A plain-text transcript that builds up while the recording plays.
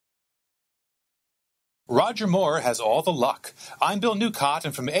Roger Moore has all the luck. I'm Bill Newcott,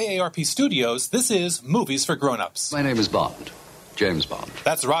 and from AARP Studios, this is Movies for Grownups. My name is Bond. James Bond.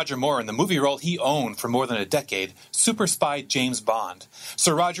 That's Roger Moore in the movie role he owned for more than a decade, super spy James Bond.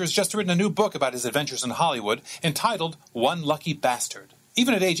 Sir Roger has just written a new book about his adventures in Hollywood entitled One Lucky Bastard.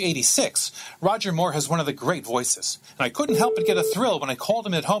 Even at age 86, Roger Moore has one of the great voices, and I couldn't help but get a thrill when I called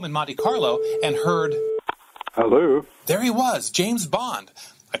him at home in Monte Carlo and heard... Hello? There he was, James Bond.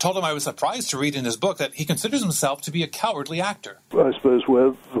 I told him I was surprised to read in his book that he considers himself to be a cowardly actor. I suppose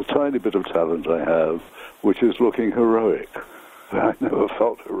the tiny bit of talent I have, which is looking heroic. I never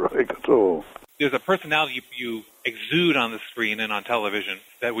felt heroic at all. There's a personality you exude on the screen and on television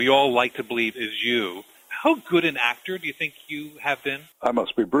that we all like to believe is you. How good an actor do you think you have been? I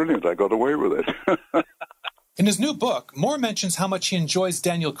must be brilliant. I got away with it. In his new book, Moore mentions how much he enjoys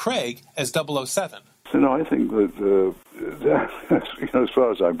Daniel Craig as 007. I think that, as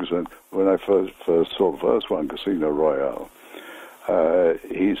far as I'm concerned, when I first saw the first one, Casino Royale,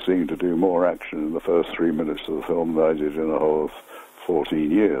 he seemed to do more action in the first 3 minutes of the film than I did in the whole of 14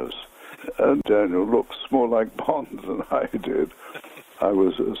 years. And Daniel looks more like Bond than I did. I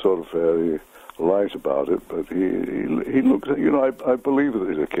was sort of very light about it, but he looks, I believe that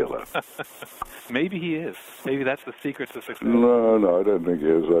he's a killer. Maybe he is. Maybe that's the secret to success. No, I don't think he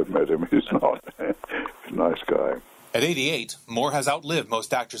is. I've met him. He's not. He's a nice guy. At 88, Moore has outlived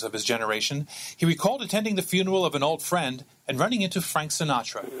most actors of his generation. He recalled attending the funeral of an old friend and running into Frank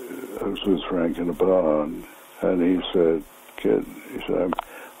Sinatra. I was with Frank in a barn, and he said, "Kid," he said,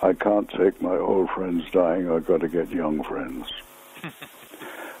 "I can't take my old friends dying. I've got to get young friends."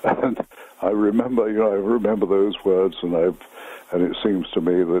 And I remember those words, and it seems to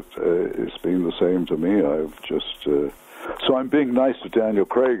me that it's been the same to me. I've just so I'm being nice to Daniel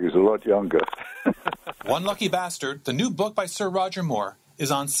Craig. He's a lot younger. One Lucky Bastard, the new book by Sir Roger Moore,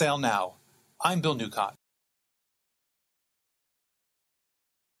 is on sale now. I'm Bill Newcott.